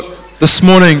This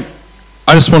morning,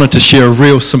 I just wanted to share a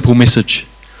real simple message.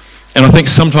 And I think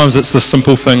sometimes it's the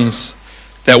simple things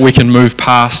that we can move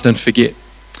past and forget.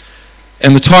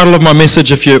 And the title of my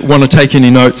message, if you want to take any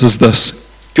notes, is this: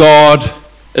 God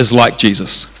is like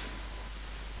Jesus.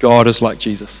 God is like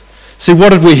Jesus. See, what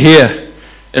did we hear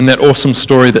in that awesome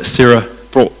story that Sarah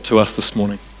brought to us this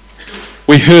morning?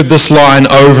 We heard this line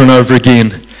over and over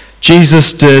again.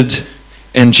 Jesus did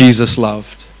and Jesus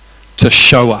loved to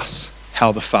show us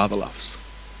how the Father loves.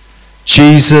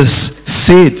 Jesus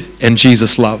said and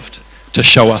Jesus loved to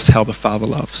show us how the Father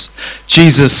loves.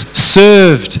 Jesus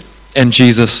served and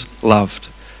Jesus loved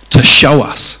to show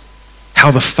us how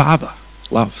the Father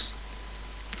loves.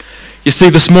 You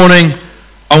see, this morning,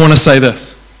 I want to say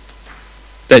this,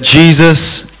 that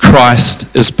Jesus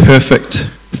Christ is perfect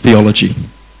theology.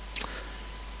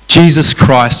 Jesus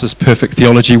Christ is perfect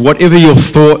theology. Whatever your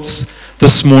thoughts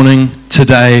this morning,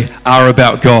 today, are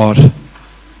about God,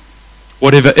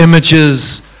 whatever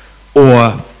images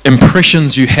or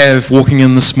impressions you have walking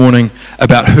in this morning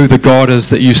about who the God is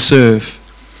that you serve,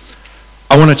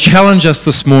 I want to challenge us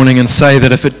this morning and say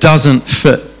that if it doesn't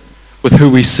fit with who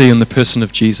we see in the person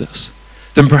of Jesus,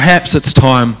 then perhaps it's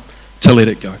time to let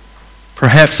it go.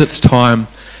 Perhaps it's time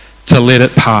to let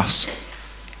it pass.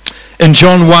 In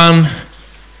John 1,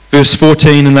 verse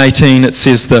 14 and 18, it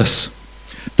says this: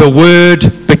 "The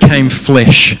Word became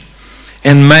flesh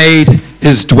and made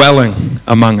his dwelling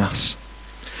among us.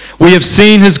 We have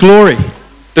seen his glory,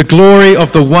 the glory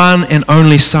of the one and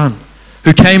only Son,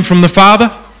 who came from the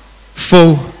Father,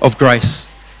 full of grace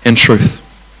and truth."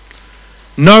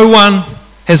 No one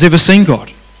has ever seen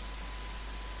God.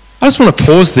 I just want to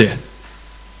pause there.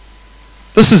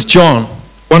 This is John,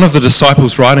 one of the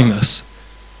disciples writing this.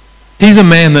 He's a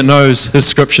man that knows his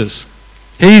scriptures.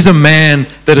 He's a man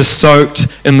that is soaked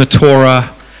in the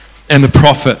Torah and the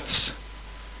prophets.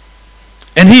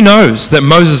 And he knows that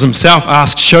Moses himself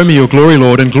asked, "Show me your glory,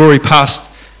 Lord," and glory passed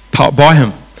by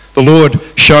him. The Lord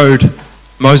showed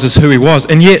Moses who he was.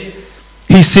 And yet,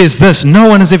 he says this: no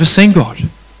one has ever seen God.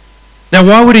 Now,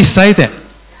 why would he say that?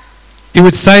 He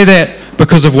would say that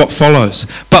because of what follows.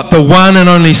 But the one and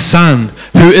only Son,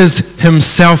 who is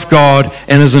himself God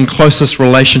and is in closest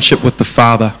relationship with the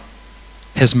Father,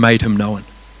 has made him known.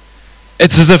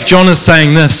 It's as if John is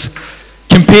saying this: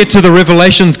 compared to the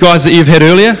revelations, guys, that you've had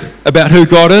earlier about who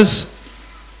God is,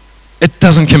 it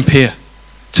doesn't compare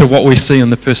to what we see in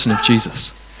the person of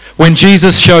Jesus. When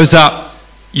Jesus shows up,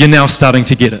 you're now starting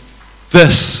to get it.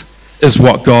 This is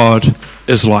what God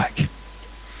is like.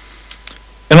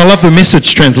 And I love the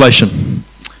Message translation.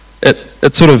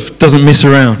 It sort of doesn't mess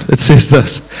around. It says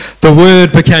this: "The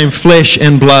Word became flesh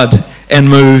and blood and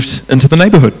moved into the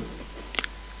neighborhood.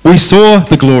 We saw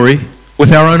the glory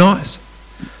with our own eyes.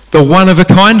 The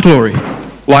one-of-a-kind glory,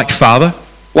 like Father,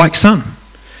 like Son.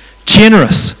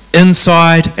 Generous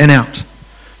inside and out.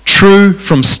 True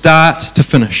from start to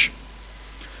finish.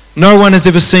 No one has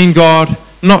ever seen God,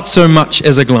 not so much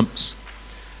as a glimpse.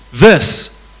 This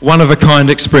one-of-a-kind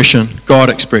expression, God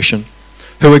expression,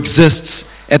 who exists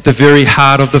at the very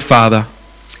heart of the Father,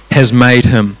 has made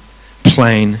him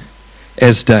plain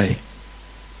as day."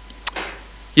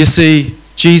 You see,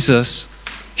 Jesus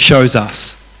shows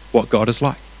us what God is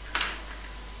like.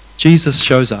 Jesus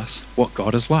shows us what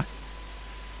God is like.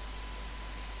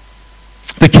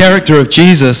 The character of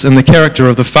Jesus and the character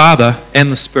of the Father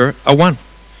and the Spirit are one.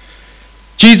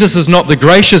 Jesus is not the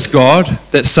gracious God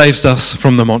that saves us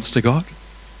from the monster God.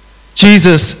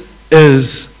 Jesus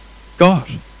is God,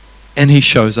 and he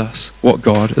shows us what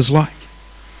God is like.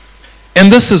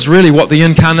 And this is really what the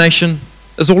incarnation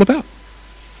is all about.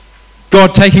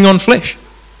 God taking on flesh.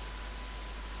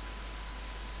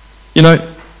 You know,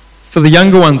 for the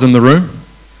younger ones in the room,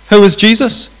 who is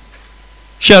Jesus?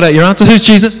 Shout out your answers. Who's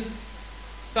Jesus?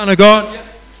 Son of God? Yep.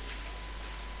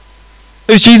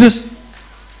 Who's Jesus?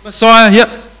 Messiah? Yep.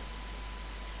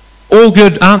 All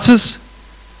good answers.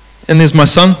 And there's my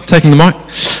son taking the mic.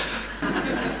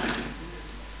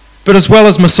 But as well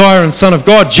as Messiah and Son of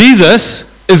God, Jesus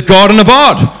is God in a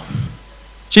bod.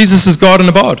 Jesus is God in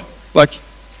a bod. Like,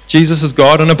 Jesus is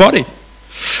God in a body.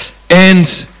 And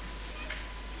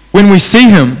when we see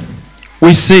him,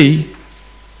 we see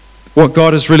what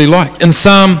God is really like. In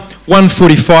Psalm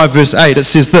 145 verse 8, it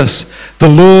says this: "The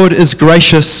Lord is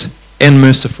gracious and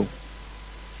merciful,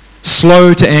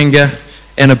 slow to anger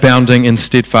and abounding in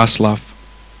steadfast love."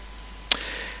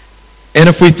 And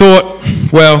if we thought,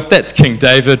 well, that's King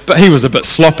David, but he was a bit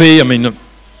sloppy. I mean,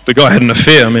 the guy had an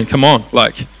affair. I mean, come on,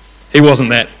 like, he wasn't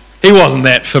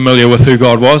that familiar with who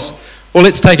God was. Well,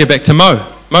 let's take it back to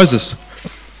Moses.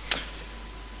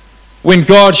 When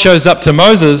God shows up to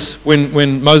Moses,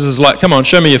 when Moses is like, "Come on,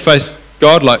 show me your face,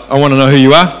 God, like, I want to know who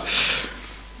you are.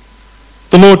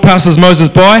 The Lord passes Moses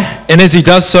by, and as he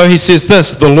does so, he says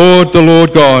this, the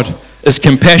Lord God, is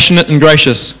compassionate and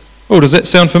gracious. Oh, does that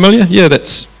sound familiar? Yeah,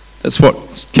 that's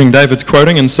what King David's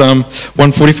quoting in Psalm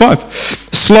 145.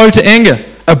 Slow to anger,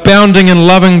 abounding in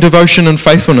loving devotion and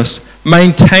faithfulness,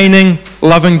 maintaining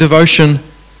loving devotion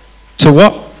to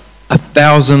what?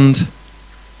 1,000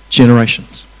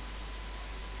 generations.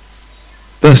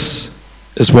 This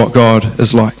is what God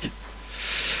is like.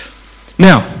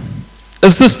 Now,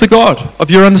 is this the God of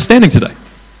your understanding today?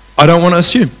 I don't want to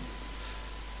assume.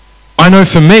 I know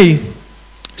for me,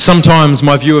 sometimes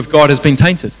my view of God has been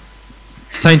tainted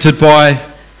by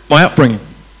my upbringing,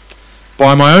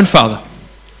 by my own father.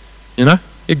 You know,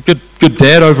 a good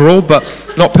dad overall, but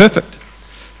not perfect.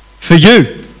 For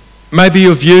you, maybe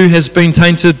your view has been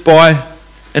tainted by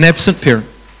an absent parent,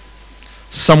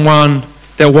 someone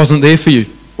that wasn't there for you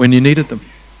when you needed them.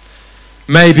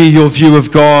 Maybe your view of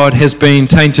God has been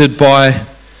tainted by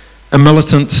a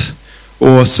militant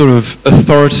or sort of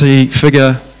authority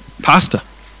figure pastor.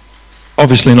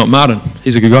 Obviously not Martin,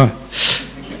 he's a good guy.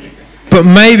 But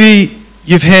maybe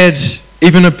you've had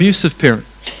even an abusive parent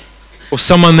or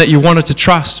someone that you wanted to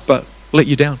trust but let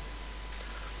you down.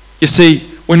 You see,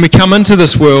 when we come into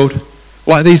this world,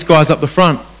 like these guys up the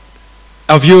front,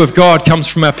 our view of God comes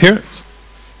from our parents.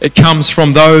 It comes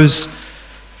from those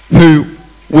who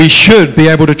we should be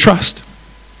able to trust.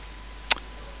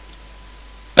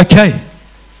 Okay,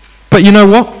 but you know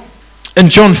what? In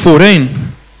John 14,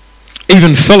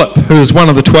 even Philip, who is one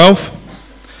of the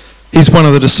 12, he's one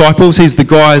of the disciples. He's the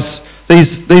guys.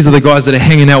 These are the guys that are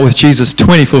hanging out with Jesus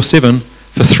 24/7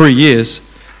 for 3 years.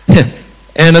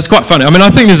 And it's quite funny. I mean, I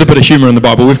think there's a bit of humor in the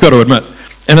Bible, we've got to admit.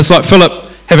 And it's like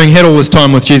Philip, having had all this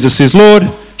time with Jesus, says,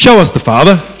 Lord, show us the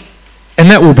Father,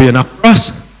 and that will be enough for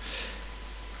us.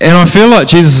 And I feel like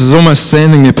Jesus is almost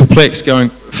standing there perplexed, going,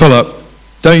 Philip,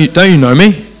 don't you know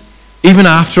me? Even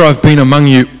after I've been among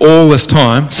you all this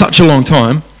time, such a long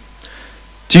time,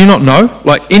 do you not know?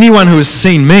 Like, anyone who has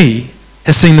seen me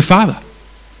has seen the Father.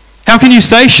 How can you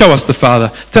say, show us the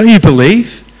Father? Don't you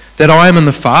believe that I am in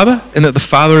the Father and that the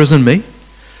Father is in me?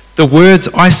 The words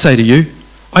I say to you,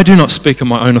 I do not speak on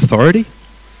my own authority.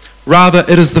 Rather,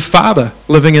 it is the Father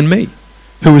living in me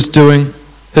who is doing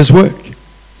his work.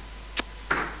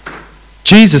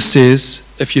 Jesus says,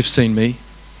 if you've seen me,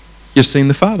 you've seen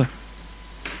the Father.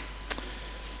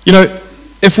 You know,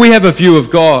 if we have a view of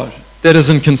God that is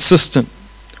inconsistent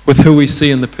with who we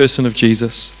see in the person of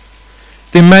Jesus,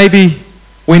 then maybe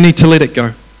we need to let it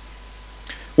go.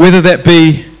 Whether that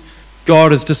be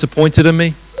God is disappointed in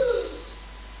me,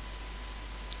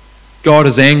 God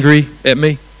is angry at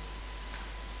me,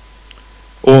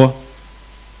 or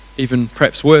even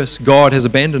perhaps worse, God has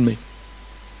abandoned me.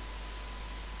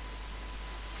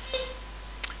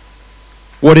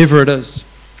 Whatever it is,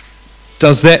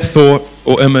 does that thought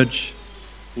or image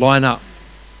line up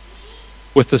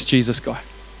with this Jesus guy?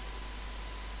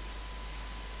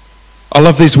 I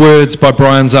love these words by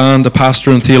Brian Zahnd, a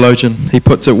pastor and theologian. He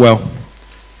puts it well.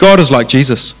 God is like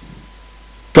Jesus.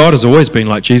 God has always been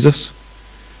like Jesus.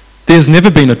 There's never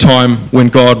been a time when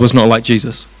God was not like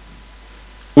Jesus.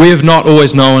 We have not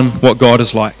always known what God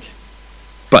is like,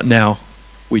 but now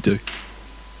we do.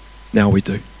 Now we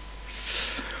do.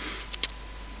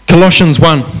 Colossians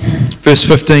 1, verse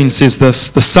 15 says this,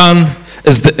 the Son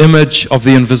is the image of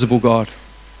the invisible God,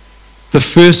 the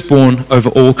firstborn over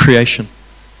all creation.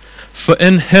 For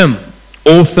in him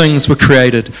all things were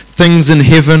created, things in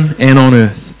heaven and on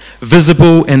earth,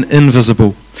 visible and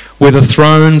invisible, whether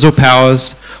thrones or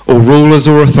powers or rulers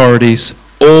or authorities,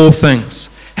 all things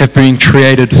have been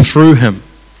created through him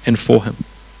and for him.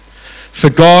 For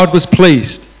God was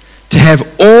pleased to have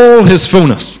all his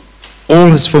fullness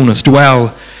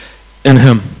dwell in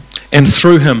him, and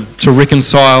through him to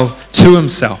reconcile to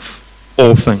himself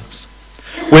all things,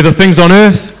 whether things on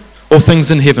earth or things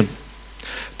in heaven,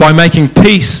 by making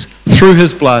peace through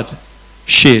his blood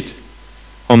shed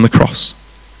on the cross.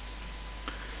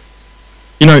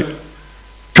 You know,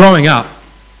 growing up,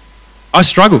 I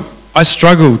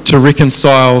struggled to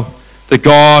reconcile the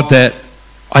God that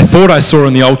I thought I saw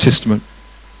in the Old Testament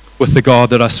with the God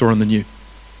that I saw in the New.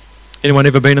 Anyone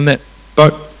ever been in that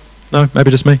boat? No,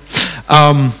 maybe just me.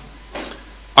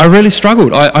 I really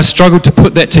struggled. I struggled to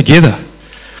put that together.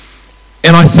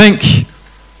 And I think,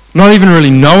 not even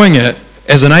really knowing it,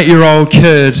 as an 8-year-old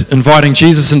kid inviting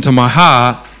Jesus into my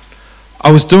heart,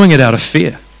 I was doing it out of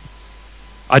fear.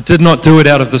 I did not do it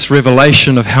out of this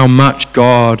revelation of how much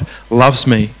God loves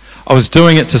me. I was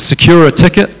doing it to secure a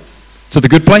ticket to the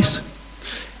good place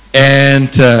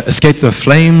and to escape the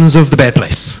flames of the bad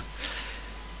place.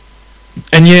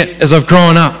 And yet, as I've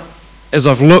grown up, as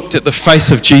I've looked at the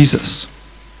face of Jesus,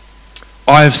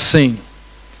 I have seen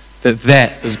that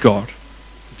that is God.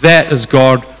 That is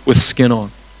God with skin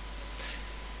on.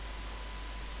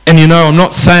 And you know, I'm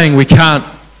not saying we can't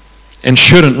and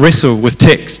shouldn't wrestle with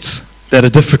texts that are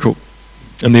difficult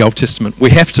in the Old Testament.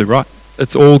 We have to, right?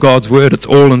 It's all God's word. It's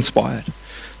all inspired.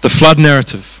 The flood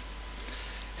narrative.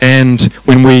 And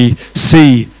when we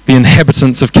see the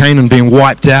inhabitants of Canaan being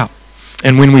wiped out,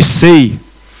 and when we see,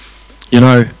 you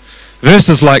know,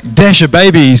 verses like dash a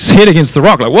baby's head against the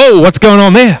rock, like, whoa, what's going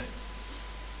on there?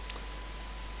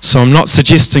 So I'm not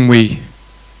suggesting we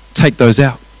take those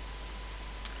out.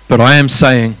 But I am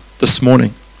saying this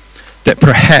morning that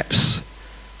perhaps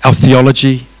our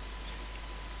theology,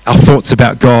 our thoughts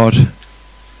about God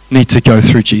need to go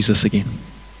through Jesus again.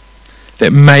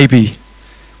 That maybe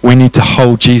we need to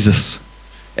hold Jesus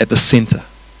at the center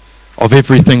of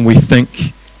everything we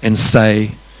think and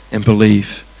say and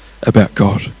believe about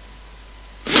God.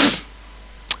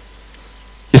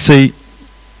 You see,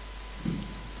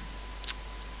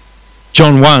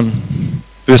 John 1,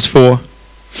 verse 4,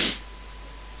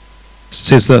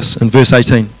 says this in verse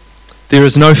 18. There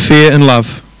is no fear in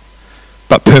love,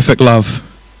 but perfect love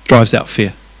drives out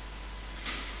fear.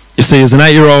 You see, as an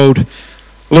 8-year-old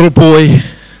little boy,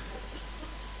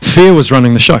 fear was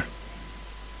running the show.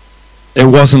 It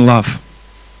wasn't love.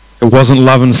 It wasn't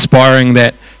love inspiring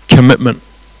that commitment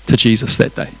to Jesus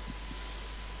that day.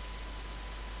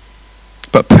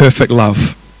 But perfect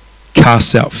love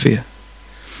casts out fear.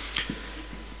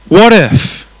 What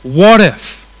if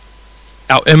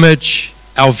our image,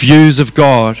 our views of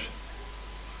God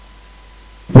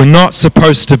were not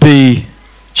supposed to be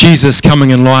Jesus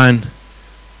coming in line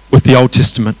with the Old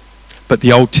Testament, but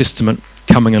the Old Testament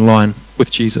coming in line with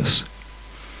Jesus?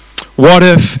 What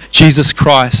if Jesus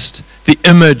Christ, the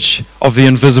image of the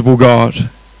invisible God,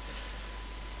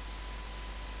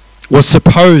 was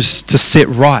supposed to set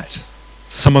right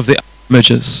some of the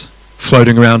images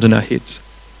floating around in our heads?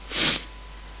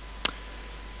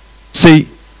 See,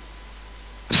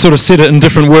 I sort of said it in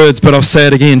different words, but I'll say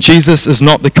it again. Jesus is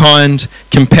not the kind,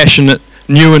 compassionate,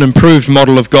 new and improved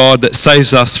model of God that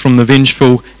saves us from the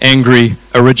vengeful, angry,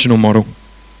 original model.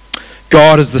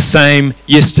 God is the same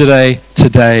yesterday,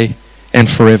 today, and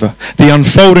forever. The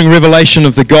unfolding revelation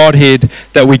of the Godhead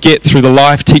that we get through the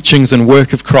life, teachings, and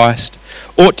work of Christ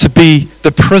ought to be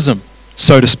the prism,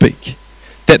 so to speak,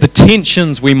 that the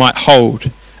tensions we might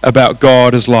hold about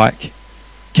God as like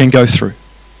can go through.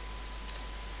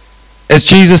 As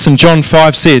Jesus in John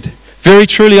 5 said, very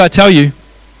truly I tell you,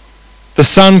 the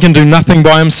Son can do nothing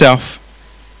by himself.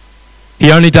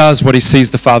 He only does what he sees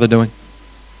the Father doing.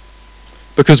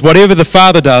 Because whatever the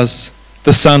Father does,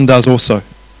 the Son does also.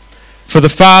 For the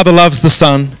Father loves the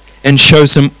Son and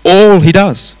shows him all he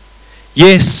does.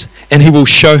 Yes, and he will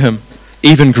show him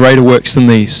even greater works than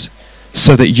these,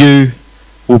 so that you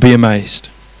will be amazed.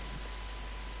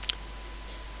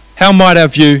 How might our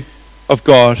view of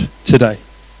God today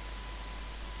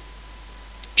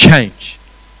change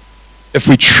if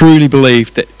we truly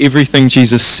believed that everything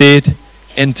Jesus said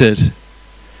and did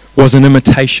was an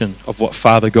imitation of what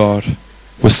Father God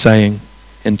was saying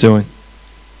and doing?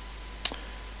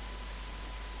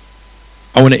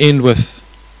 I want to end with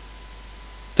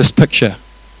this picture.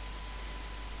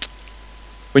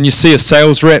 When you see a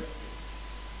sales rep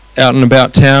out and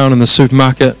about town in the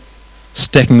supermarket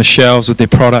stacking the shelves with their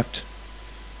product,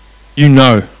 you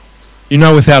know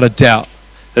without a doubt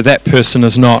that that person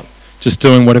is not just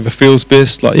doing whatever feels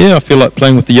best, like, yeah, I feel like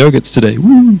playing with the yogurts today.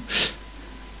 Woo.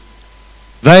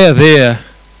 They are there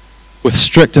with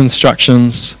strict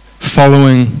instructions,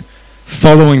 following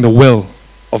the will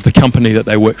of the company that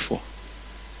they work for.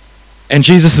 And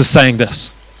Jesus is saying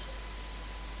this.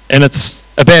 And it's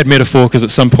a bad metaphor because at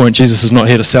some point Jesus is not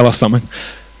here to sell us something.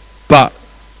 But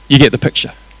you get the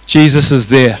picture. Jesus is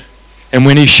there. And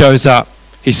when he shows up,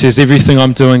 he says, everything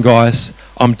I'm doing, guys,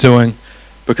 I'm doing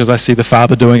because I see the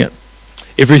Father doing it.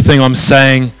 Everything I'm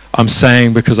saying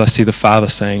because I see the Father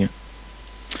saying it.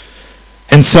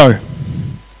 And so,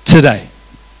 today,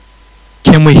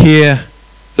 can we hear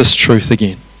this truth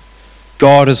again?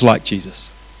 God is like Jesus.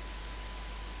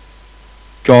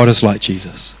 God is like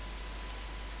Jesus.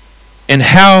 And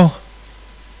how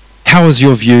is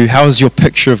your view, how is your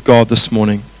picture of God this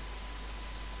morning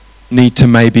need to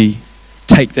maybe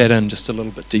take that in just a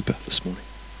little bit deeper this morning?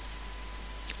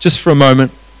 Just for a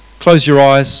moment, close your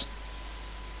eyes.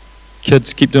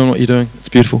 Kids, keep doing what you're doing. It's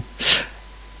beautiful.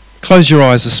 Close your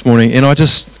eyes this morning, and I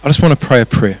just want to pray a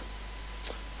prayer.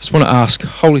 I just want to ask,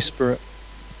 Holy Spirit,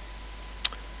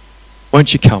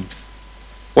 won't you come?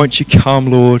 Won't you come,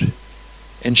 Lord,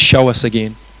 and show us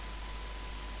again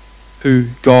who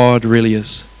God really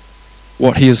is?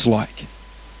 what he is like.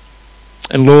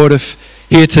 And Lord, if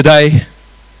here today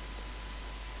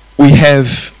we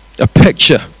have a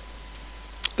picture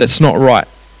that's not right,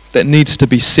 that needs to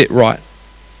be set right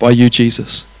by you,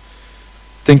 Jesus,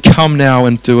 then come now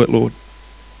and do it, Lord.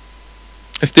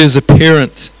 If there's a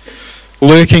parent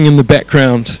lurking in the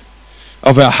background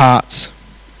of our hearts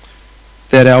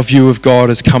that our view of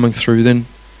God is coming through, then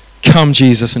come,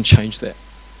 Jesus, and change that.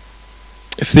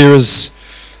 If there is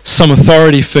some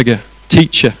authority figure,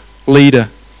 teacher, leader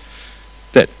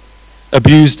that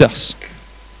abused us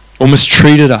or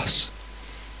mistreated us,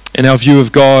 and our view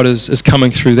of God is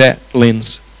coming through that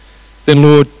lens, then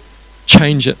Lord,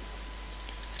 change it.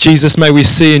 Jesus, may we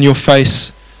see in your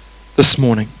face this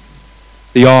morning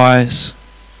the eyes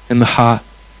and the heart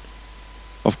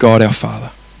of God our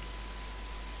Father.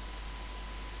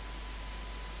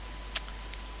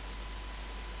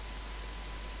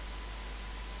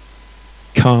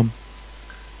 Come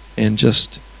and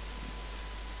just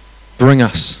bring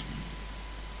us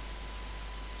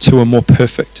to a more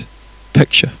perfect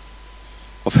picture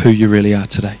of who you really are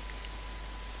today.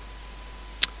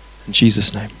 In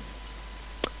Jesus' name,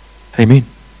 amen.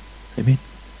 Amen.